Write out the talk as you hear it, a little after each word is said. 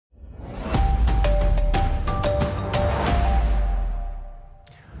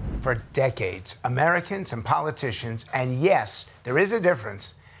For decades, Americans and politicians, and yes, there is a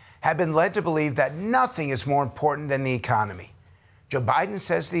difference, have been led to believe that nothing is more important than the economy. Joe Biden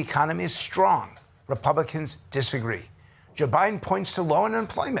says the economy is strong. Republicans disagree. Joe Biden points to low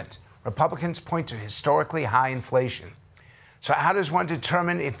unemployment. Republicans point to historically high inflation. So how does one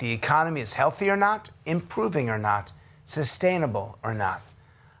determine if the economy is healthy or not, improving or not, sustainable or not?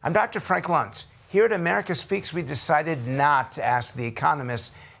 I'm Dr. Frank Luntz. Here at America Speaks, we decided not to ask the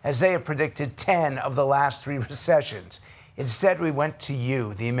economists, as they have predicted 10 of the last 3 recessions. Instead, we went to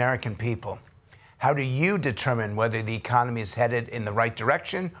you, the American people. How do you determine whether the economy is headed in the right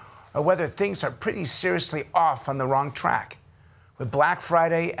direction or whether things are pretty seriously off on the wrong track? With Black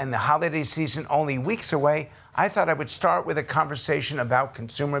Friday and the holiday season only weeks away, I thought I would start with a conversation about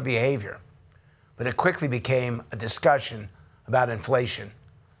consumer behavior. But it quickly became a discussion about inflation.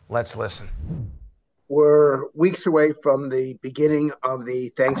 Let's listen. We're weeks away from the beginning of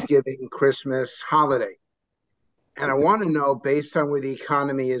the Thanksgiving, Christmas holiday. And I want to know, based on where the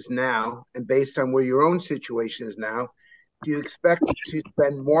economy is now and based on where your own situation is now, do you expect to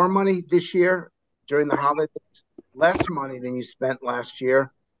spend more money this year during the holidays, less money than you spent last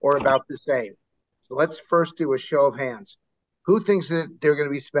year, or about the same? So let's first do a show of hands. Who thinks that they're going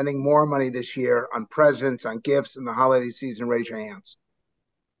to be spending more money this year on presents, on gifts in the holiday season? Raise your hands.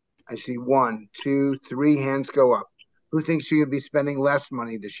 I see 1, 2, 3 hands go up. Who thinks you're going to be spending less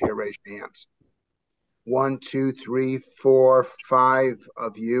money this year? Raise your hands. 1, 2, 3, 4, 5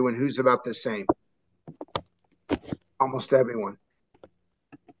 of you. And who's about the same? Almost everyone.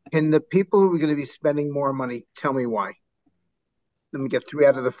 Can the people who are going to be spending more money tell me why? Let me get 3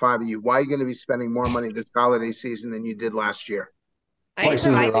 out of the 5 of you. Why are you going to be spending more money this holiday season than you did last year? Prices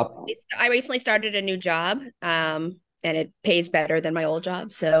are up. I recently started a new job, and it pays better than my old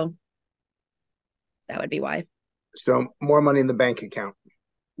job. So that would be why. So more money in the bank account.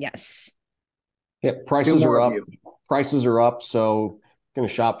 Yes. Yeah, prices are up. Prices are up. So going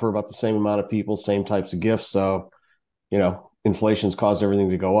to shop for about the same amount of people, same types of gifts. So, inflation's caused everything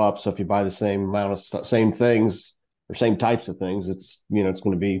to go up. So if you buy the same amount of same things or same types of things, it's it's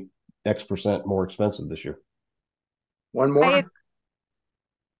going to be X percent more expensive this year. One more.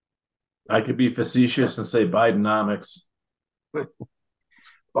 I could be facetious and say Bidenomics.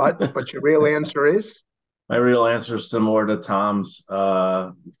 But your real answer is? My real answer is similar to Tom's.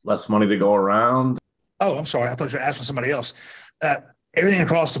 Less money to go around. Oh, I'm sorry. I thought you were asking somebody else. Everything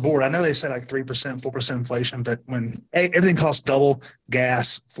across the board. I know they say like 3%, 4% inflation, but when everything costs double,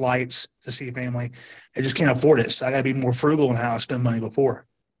 gas, flights to see family, I just can't afford it. So I got to be more frugal in how I spend money before.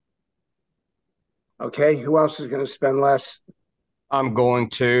 Okay. Who else is going to spend less? I'm going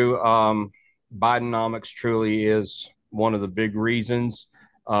to. Bidenomics truly is one of the big reasons.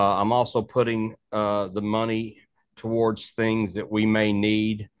 I'm also putting the money towards things that we may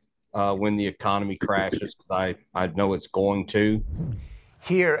need when the economy crashes, because I know it's going to.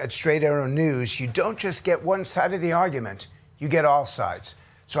 Here at Straight Arrow News, you don't just get one side of the argument, you get all sides.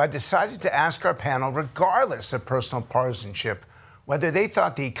 So I decided to ask our panel, regardless of personal partisanship, whether they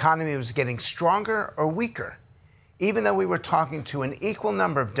thought the economy was getting stronger or weaker. Even though we were talking to an equal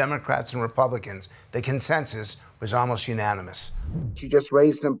number of Democrats and Republicans, the consensus was almost unanimous. You just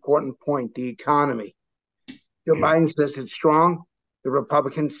raised an important point, the economy. Joe Biden says it's strong. The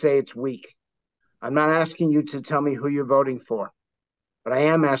Republicans say it's weak. I'm not asking you to tell me who you're voting for, but I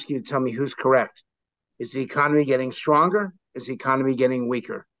am asking you to tell me who's correct. Is the economy getting stronger? Is the economy getting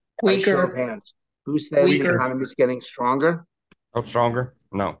weaker? Weaker. Show of hands. Who says the economy is getting stronger? Oh, stronger?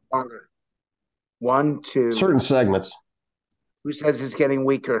 No. Stronger. 1, 2. Certain segments. Who says it's getting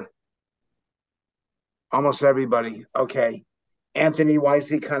weaker? Almost everybody. Okay. Anthony, why is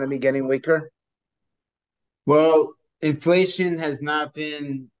the economy getting weaker? Well, inflation has not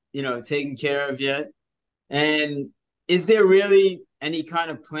been, taken care of yet. And is there really any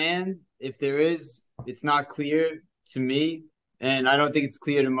kind of plan? If there is, it's not clear to me. And I don't think it's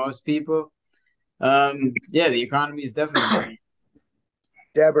clear to most people. The economy is definitely.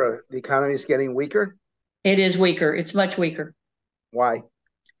 Deborah, the economy is getting weaker? It is weaker. It's much weaker. Why?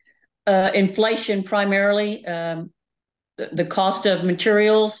 Inflation primarily, the cost of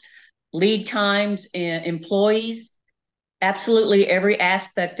materials, lead times, and employees. Absolutely every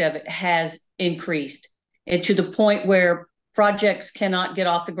aspect of it has increased, and to the point where projects cannot get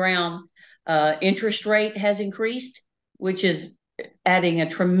off the ground. Interest rate has increased, which is adding a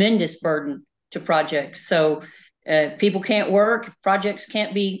tremendous burden to projects. So people can't work, if projects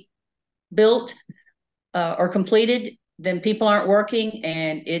can't be built or completed, then people aren't working,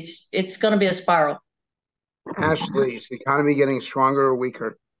 and it's going to be a spiral. Ashley, is the economy getting stronger or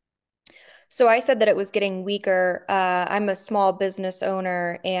weaker? So I said that it was getting weaker. I'm a small business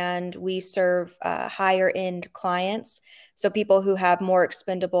owner and we serve higher end clients. So people who have more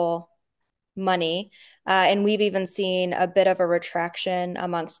expendable money. And we've even seen a bit of a retraction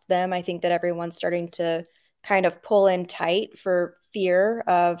amongst them. I think that everyone's starting to kind of pull in tight for fear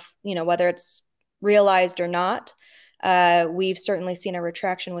of, whether it's realized or not. We've certainly seen a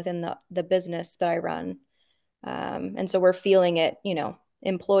retraction within the business that I run. And so we're feeling it,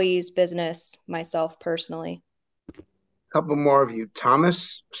 employees, business, myself personally. A couple more of you.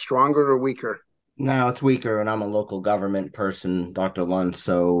 Thomas, stronger or weaker? No, it's weaker, and I'm a local government person, Dr. Lund.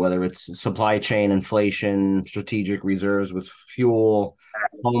 So whether it's supply chain inflation, strategic reserves with fuel,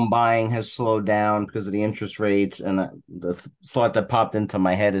 home buying has slowed down because of the interest rates, and the thought that popped into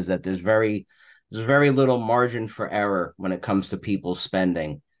my head is that there's very little margin for error when it comes to people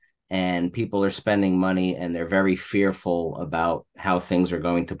spending, and people are spending money, and they're very fearful about how things are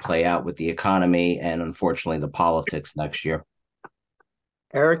going to play out with the economy and, unfortunately, the politics next year.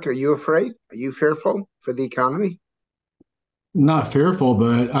 Eric, are you afraid? Are you fearful for the economy? Not fearful,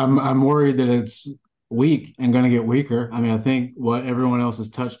 but I'm worried that it's weak and going to get weaker. I mean, I think what everyone else has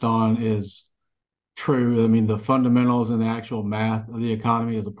touched on is true. I mean, the fundamentals and the actual math of the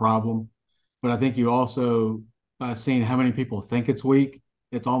economy is a problem. But I think you also, by seeing how many people think it's weak,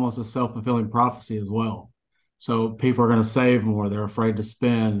 it's almost a self-fulfilling prophecy as well. So people are going to save more. They're afraid to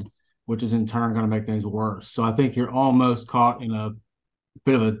spend, which is in turn going to make things worse. So I think you're almost caught in a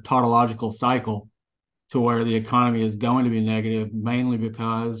bit of a tautological cycle to where the economy is going to be negative, mainly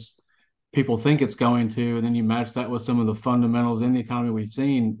because people think it's going to, and then you match that with some of the fundamentals in the economy we've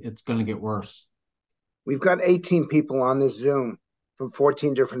seen, it's going to get worse. We've got 18 people on this Zoom from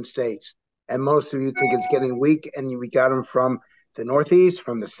 14 different states, and most of you think it's getting weak, and we got them from the Northeast,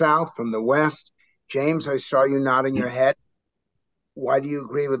 from the South, from the West. James, I saw you nodding your head. Why do you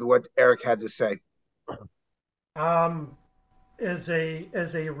agree with what Eric had to say? As a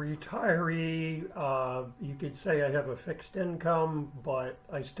retiree, you could say I have a fixed income, but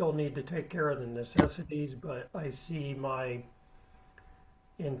I still need to take care of the necessities. But I see my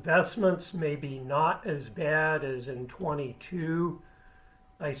investments maybe not as bad as in 22.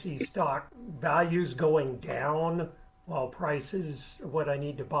 I see stock values going down while prices, what I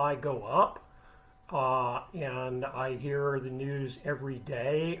need to buy, go up. And I hear the news every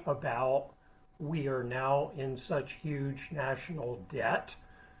day about we are now in such huge national debt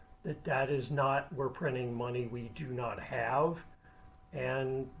that is not, we're printing money we do not have.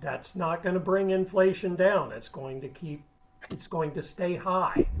 And that's not going to bring inflation down. It's going to stay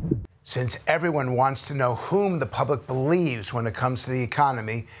high. Since everyone wants to know whom the public believes when it comes to the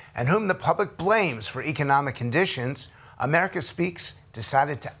economy and whom the public blames for economic conditions, America Speaks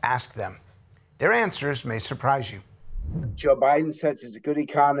decided to ask them. Their answers may surprise you. Joe Biden says it's a good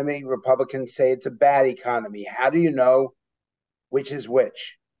economy. Republicans say it's a bad economy. How do you know which is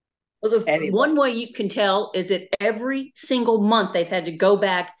which? Well, one way you can tell is that every single month they've had to go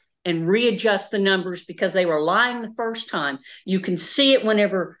back and readjust the numbers because they were lying the first time. You can see it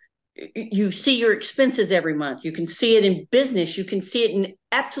whenever you see your expenses every month. You can see it in business. You can see it in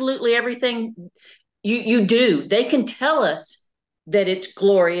absolutely everything you do. They can tell us that it's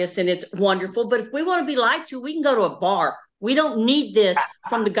glorious and it's wonderful, but if we want to be lied to, we can go to a bar. We don't need this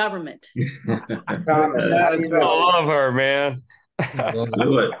from the government. Thomas, how do you know? I love her, man.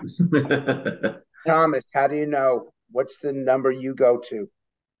 Do it. Thomas, how do you know? What's the number you go to?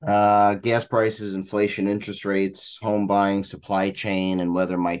 Gas prices, inflation, interest rates, home buying, supply chain, and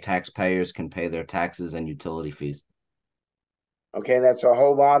whether my taxpayers can pay their taxes and utility fees. Okay, that's a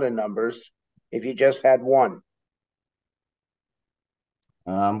whole lot of numbers. If you just had one.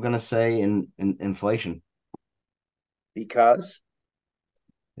 I'm going to say in inflation. Because?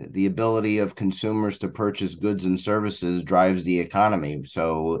 The ability of consumers to purchase goods and services drives the economy.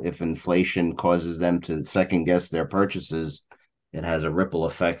 So if inflation causes them to second guess their purchases, it has a ripple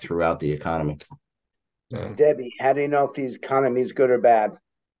effect throughout the economy. Debbie, how do you know if the economy is good or bad?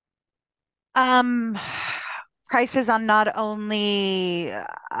 Prices on not only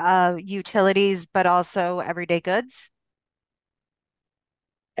utilities, but also everyday goods.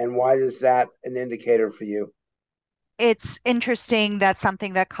 And why is that an indicator for you? It's interesting that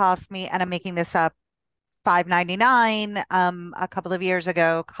something that cost me, and I'm making this up, $5.99 a couple of years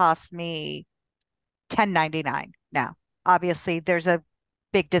ago cost me $10.99 now. Obviously, there's a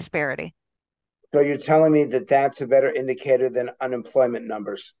big disparity. So you're telling me that that's a better indicator than unemployment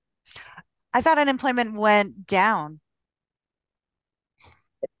numbers? I thought unemployment went down.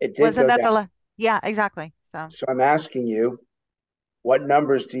 It did. Wasn't go that down. yeah, exactly. So I'm asking you, what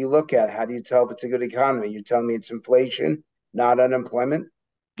numbers do you look at? How do you tell if it's a good economy? You tell me it's inflation, not unemployment?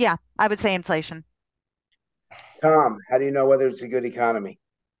 Yeah, I would say inflation. Tom, how do you know whether it's a good economy?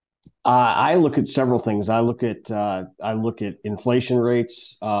 I look at several things. I look at inflation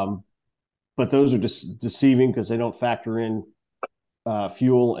rates, but those are just deceiving because they don't factor in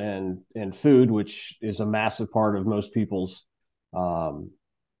fuel and food, which is a massive part of most people's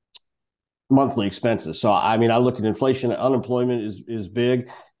monthly expenses. So I mean, I look at inflation. Unemployment is big,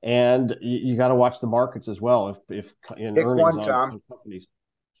 and you got to watch the markets as well. If in pick earnings one, Tom. on companies.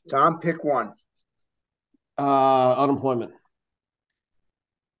 Tom, pick one. Unemployment.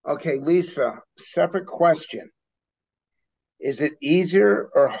 Okay, Lisa, separate question. Is it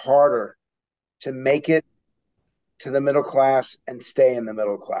easier or harder to make it to the middle class and stay in the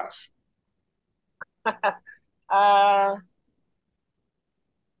middle class? That's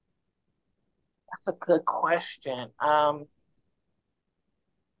a good question.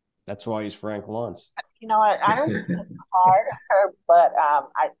 That's why he's Frank Luntz. You know what? I don't think it's harder, but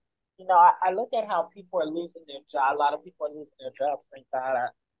I look at how people are losing their job. A lot of people are losing their jobs. Thank God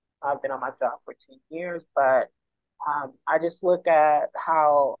I've been on my job for 10 years, but I just look at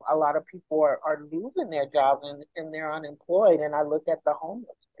how a lot of people are losing their jobs and they're unemployed, and I look at the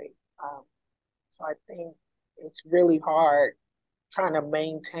homeless rate. So I think it's really hard trying to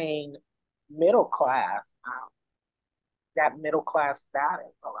maintain middle class, that middle class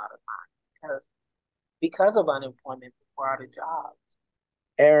status a lot of times because of unemployment, people are out of jobs.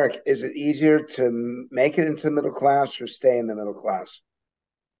 Eric, is it easier to make it into the middle class or stay in the middle class?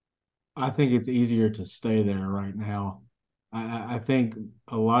 I think it's easier to stay there right now. I think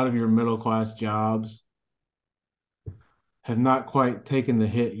a lot of your middle class jobs have not quite taken the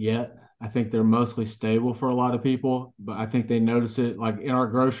hit yet. I think they're mostly stable for a lot of people, but I think they notice it like in our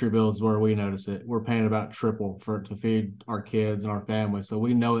grocery bills where we notice it. We're paying about triple to feed our kids and our family. So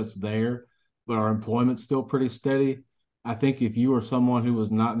we know it's there, but our employment's still pretty steady. I think if you were someone who was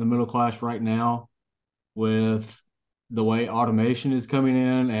not in the middle class right now, with the way automation is coming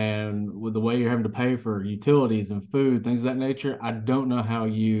in and with the way you're having to pay for utilities and food, things of that nature, I don't know how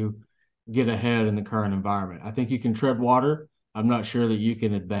you get ahead in the current environment. I think you can tread water. I'm not sure that you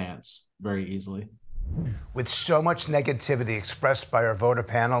can advance very easily. With so much negativity expressed by our voter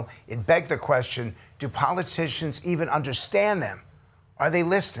panel, it begged the question, do politicians even understand them? Are they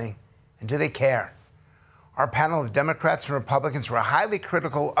listening? And do they care? Our panel of Democrats and Republicans were highly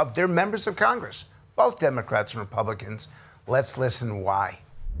critical of their members of Congress, both Democrats and Republicans. Let's listen why.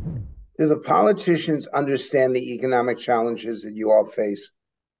 Do the politicians understand the economic challenges that you all face?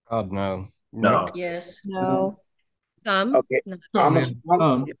 No. Yes. No. Some. Okay. No. How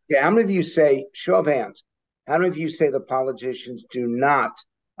many of you say, show of hands, how many of you say the politicians do not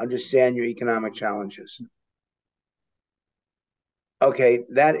understand your economic challenges? Okay,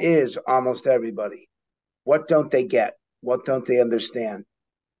 that is almost everybody. What don't they get? What don't they understand?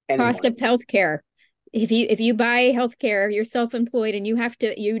 Anyone? Cost of healthcare. If you buy healthcare, you're self-employed and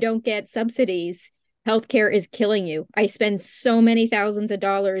you don't get subsidies. Healthcare is killing you. I spend so many thousands of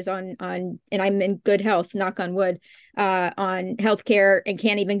dollars on and I'm in good health, knock on wood, on healthcare and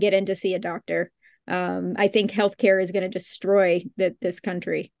can't even get in to see a doctor. I think healthcare is going to destroy this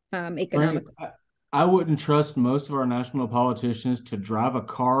country economically. Frank, I wouldn't trust most of our national politicians to drive a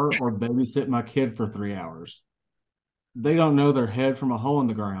car or babysit my kid for 3 hours. They don't know their head from a hole in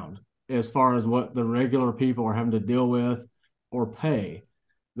the ground as far as what the regular people are having to deal with or pay.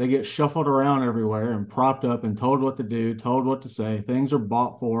 They get shuffled around everywhere and propped up and told what to do, told what to say. Things are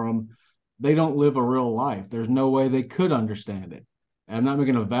bought for them. They don't live a real life. There's no way they could understand it. And I'm not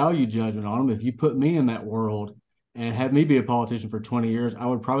making a value judgment on them. If you put me in that world and had me be a politician for 20 years, I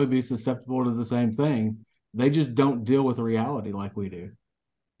would probably be susceptible to the same thing. They just don't deal with reality like we do.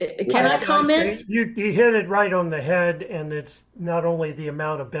 Can I comment? You hit it right on the head, and it's not only the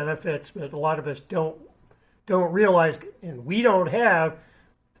amount of benefits, but a lot of us don't realize, and we don't have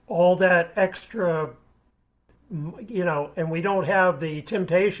all that extra, and we don't have the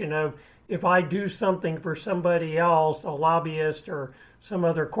temptation of, if I do something for somebody else, a lobbyist or some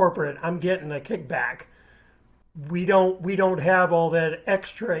other corporate, I'm getting a kickback. We don't have all that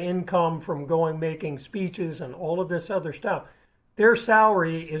extra income from making speeches and all of this other stuff. Their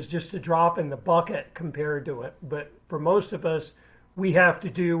salary is just a drop in the bucket compared to it. But for most of us, we have to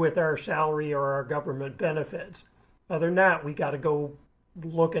do with our salary or our government benefits. Other than that, we got to go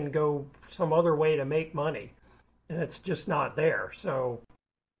look and go some other way to make money. And it's just not there. So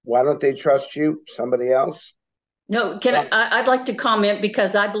why don't they trust you? Somebody else? No, I'd like to comment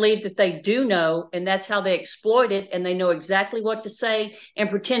because I believe that they do know, and that's how they exploit it, and they know exactly what to say and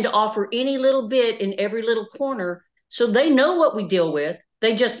pretend to offer any little bit in every little corner. So they know what we deal with.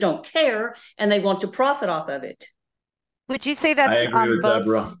 They just don't care, and they want to profit off of it. Would you say I that's agree on with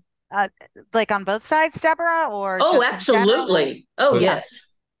Deborah. both, like on both sides, Deborah, or Oh, just in general? absolutely. Oh, Yeah.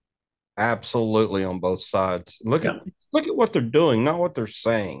 yes. Absolutely on both sides. Look at what they're doing, not what they're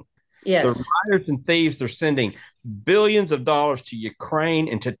saying. Yes. The rioters and thieves, they're sending billions of dollars to Ukraine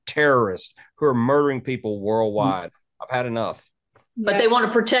and to terrorists who are murdering people worldwide. I've had enough. But they want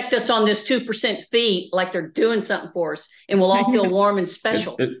to protect us on this 2% fee like they're doing something for us, and we'll all feel warm and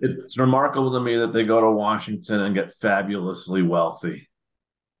special. It's remarkable to me that they go to Washington and get fabulously wealthy.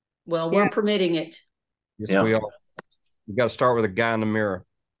 Well, we're permitting it. Yes, we are. We got to start with a guy in the mirror.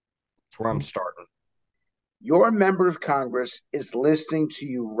 That's where I'm starting. Your member of Congress is listening to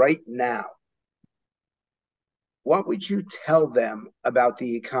you right now. What would you tell them about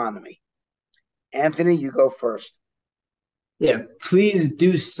the economy? Anthony, you go first. Yeah, please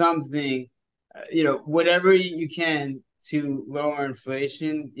do something, whatever you can to lower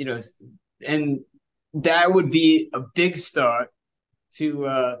inflation, and that would be a big start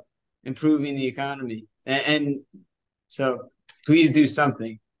to improving the economy. And so please do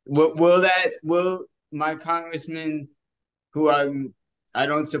something. Will my congressman, who I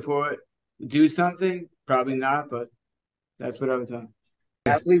don't support, do something? Probably not, but that's what I would tell him.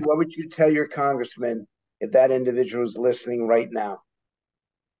 Natalie, what would you tell your congressman if that individual is listening right now?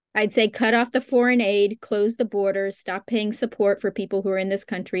 I'd say cut off the foreign aid, close the borders, stop paying support for people who are in this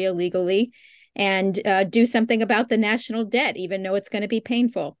country illegally, and do something about the national debt, even though it's going to be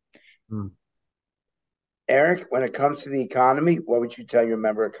painful. Eric, when it comes to the economy, what would you tell your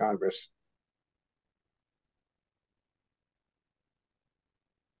member of Congress?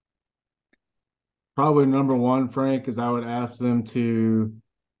 Probably number one, Frank, is I would ask them to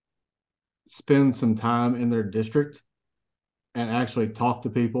spend some time in their district and actually talk to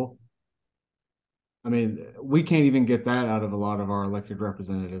people. I mean, we can't even get that out of a lot of our elected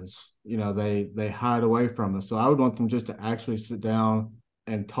representatives. They hide away from us. So I would want them just to actually sit down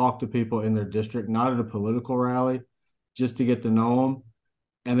and talk to people in their district, not at a political rally, just to get to know them.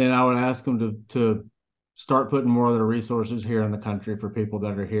 And then I would ask them to start putting more of their resources here in the country for people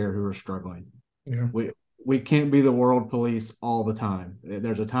that are here who are struggling. Yeah. We can't be the world police all the time.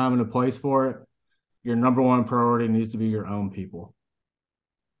 There's a time and a place for it. Your number one priority needs to be your own people.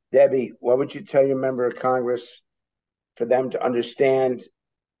 Debbie, what would you tell your member of Congress for them to understand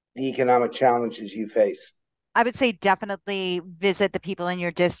the economic challenges you face? I would say definitely visit the people in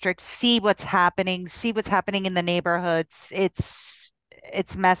your district, see what's happening in the neighborhoods. It's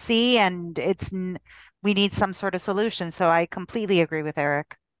messy and we need some sort of solution. So I completely agree with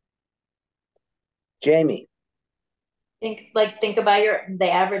Eric. Jamie. Think about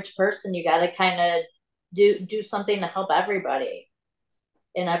the average person. You got to kind of do something to help everybody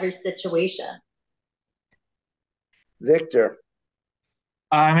in every situation. Victor.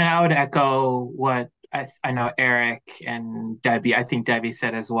 I would echo what I know Eric and Debbie, I think Debbie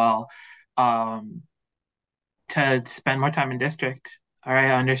said as well, to spend more time in district. All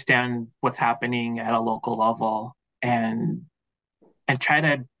right, understand what's happening at a local level and try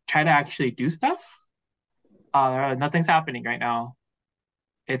to actually do stuff. Nothing's happening right now.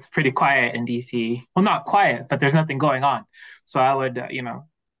 It's pretty quiet in DC. Well, not quiet, but there's nothing going on. So I would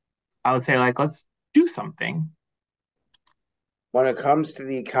say let's do something. When it comes to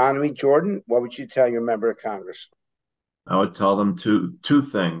the economy, Jordan, what would you tell your member of Congress? I would tell them two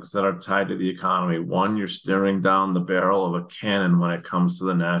things that are tied to the economy. One, you're staring down the barrel of a cannon when it comes to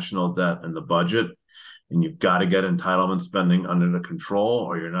the national debt and the budget. And you've got to get entitlement spending under the control,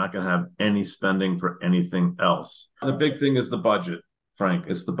 or you're not going to have any spending for anything else. The big thing is the budget, Frank.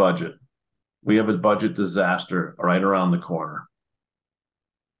 It's the budget. We have a budget disaster right around the corner.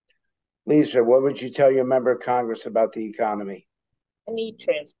 Lisa, what would you tell your member of Congress about the economy? I need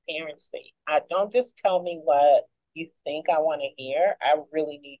transparency. Don't just tell me what you think I want to hear. I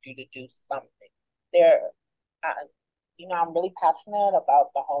really need you to do something. I'm really passionate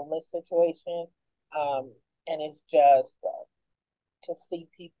about the homeless situation. And it's just to see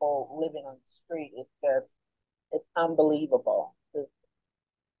people living on the street. It's unbelievable.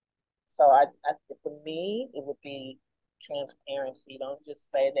 So for me, it would be transparency. Don't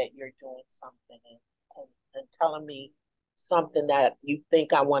just say that you're doing something and telling me something that you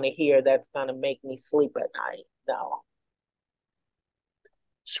think I want to hear that's going to make me sleep at night. No.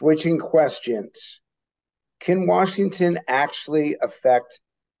 Switching questions. Can Washington actually affect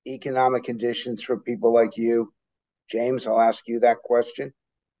economic conditions for people like you? James, I'll ask you that question.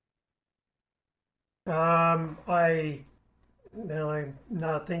 I'm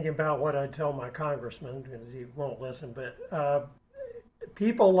not thinking about what I tell my congressman because he won't listen, but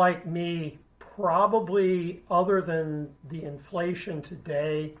people like me, probably other than the inflation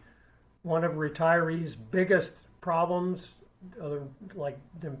today, one of retirees' biggest problems, other like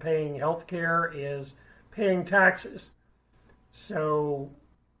than paying health care, is paying taxes. So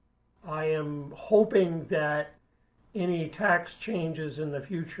I am hoping that any tax changes in the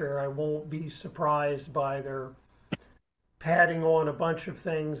future, I won't be surprised by their padding on a bunch of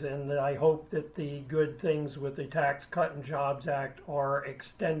things, and that I hope that the good things with the Tax Cut and Jobs Act are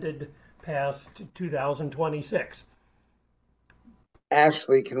extended past 2026.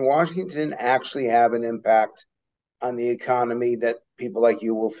 Ashley, can Washington actually have an impact on the economy that people like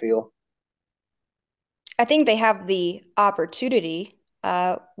you will feel? I think they have the opportunity.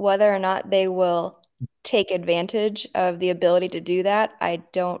 Whether or not they will take advantage of the ability to do that, I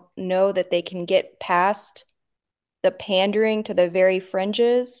don't know that they can get past the pandering to the very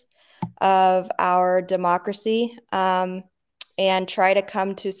fringes of our democracy, and try to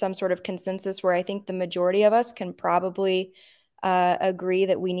come to some sort of consensus where I think the majority of us can probably agree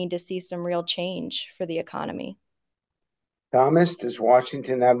that we need to see some real change for the economy. Thomas, does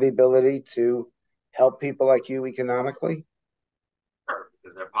Washington have the ability to help people like you economically?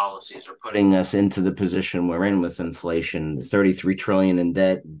 Because their policies are putting us into the position we're in with inflation. 33 trillion in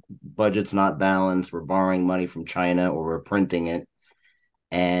debt, budget's not balanced, we're borrowing money from China or we're printing it,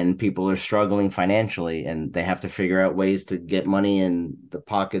 and people are struggling financially, and they have to figure out ways to get money in the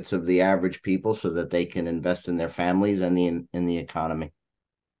pockets of the average people so that they can invest in their families and in the economy.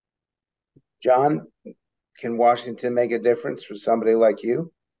 John, can Washington make a difference for somebody like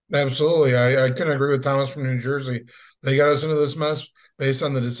you? Absolutely. I couldn't agree with Thomas from New Jersey. They got us into this mess based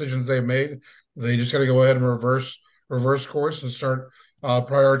on the decisions they've made. They just got to go ahead and reverse course and start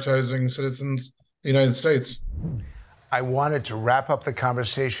prioritizing citizens of the United States. I wanted to wrap up the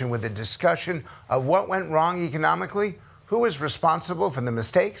conversation with a discussion of what went wrong economically, who was responsible for the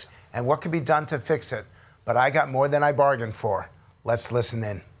mistakes, and what could be done to fix it. But I got more than I bargained for. Let's listen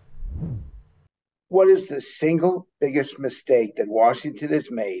in. What is the single biggest mistake that Washington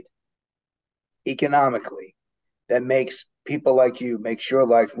has made economically that makes people like you, makes your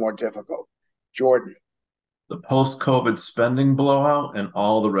life more difficult? Jordan. The post-COVID spending blowout and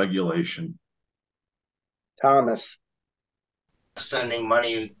all the regulation. Thomas. Sending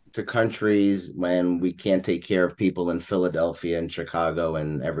money to countries when we can't take care of people in Philadelphia and Chicago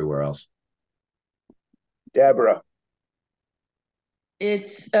and everywhere else. Deborah.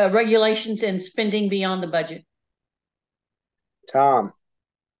 It's regulations and spending beyond the budget. Tom.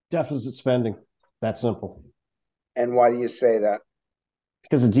 Deficit spending. That simple. And why do you say that?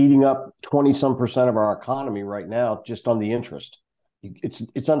 Because it's eating up 20-some% of our economy right now just on the interest.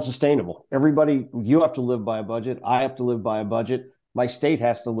 It's unsustainable. Everybody, you have to live by a budget. I have to live by a budget. My state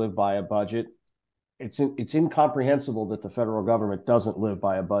has to live by a budget. It's incomprehensible that the federal government doesn't live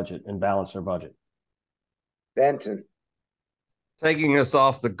by a budget and balance their budget. Benton. Taking us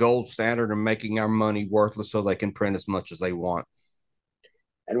off the gold standard and making our money worthless so they can print as much as they want.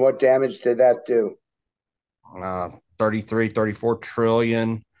 And what damage did that do? 34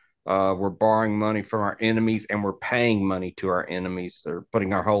 trillion. We're borrowing money from our enemies and we're paying money to our enemies. They're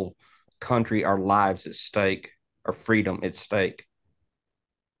putting our whole country, our lives at stake, our freedom at stake.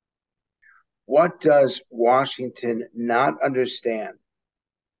 What does Washington not understand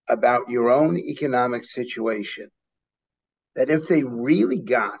about your own economic situation that if they really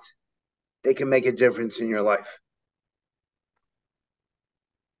got, they can make a difference in your life?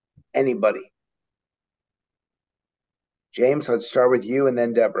 Anybody? James, let's start with you and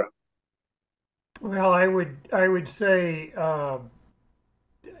then Deborah. Well, I would say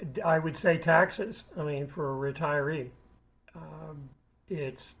taxes. I mean, for a retiree,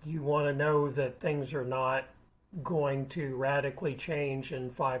 you want to know that things are not going to radically change in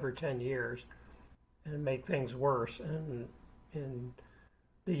 5 or 10 years and make things worse, and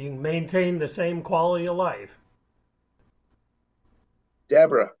that you can maintain the same quality of life.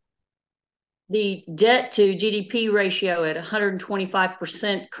 Deborah. The debt to GDP ratio at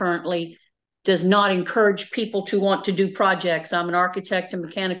 125% currently does not encourage people to want to do projects. I'm an architect and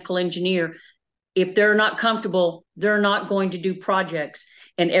mechanical engineer. If they're not comfortable, they're not going to do projects.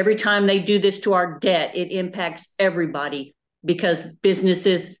 And every time they do this to our debt, it impacts everybody because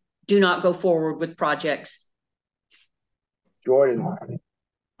businesses do not go forward with projects. Jordan.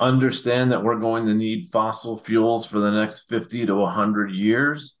 Understand that we're going to need fossil fuels for the next 50 to 100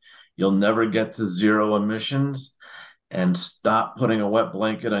 years. You'll never get to zero emissions, and stop putting a wet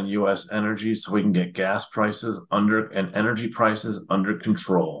blanket on U.S. energy so we can get gas prices and energy prices under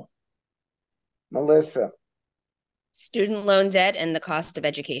control. Melissa. Student loan debt and the cost of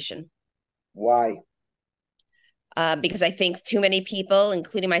education. Why? Because I think too many people,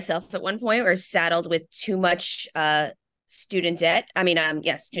 including myself at one point, were saddled with too much student debt.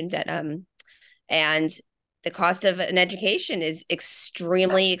 Student debt. And the cost of an education is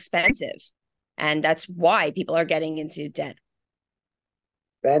extremely expensive. And that's why people are getting into debt.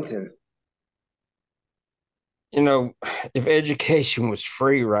 Benton. You know, if education was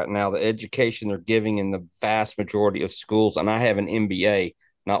free right now, the education they're giving in the vast majority of schools, and I have an MBA,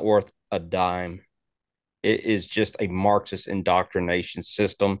 not worth a dime. It is just a Marxist indoctrination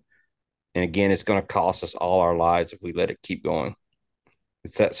system. And again, it's going to cost us all our lives if we let it keep going.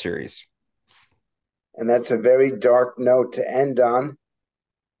 It's that serious. And that's a very dark note to end on,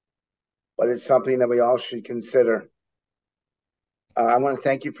 but it's something that we all should consider. I want to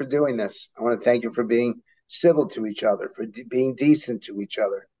thank you for doing this. I want to thank you for being civil to each other, for being decent to each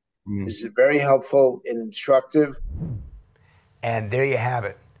other. This is very helpful and instructive. And there you have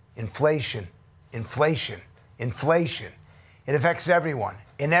it. Inflation, inflation, inflation. It affects everyone,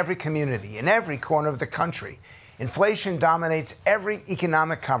 in every community, in every corner of the country. Inflation dominates every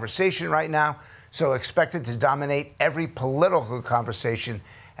economic conversation right now, so expect it to dominate every political conversation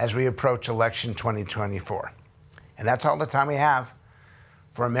as we approach election 2024. And that's all the time we have.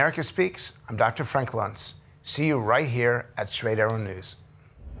 For America Speaks, I'm Dr. Frank Luntz. See you right here at Straight Arrow News.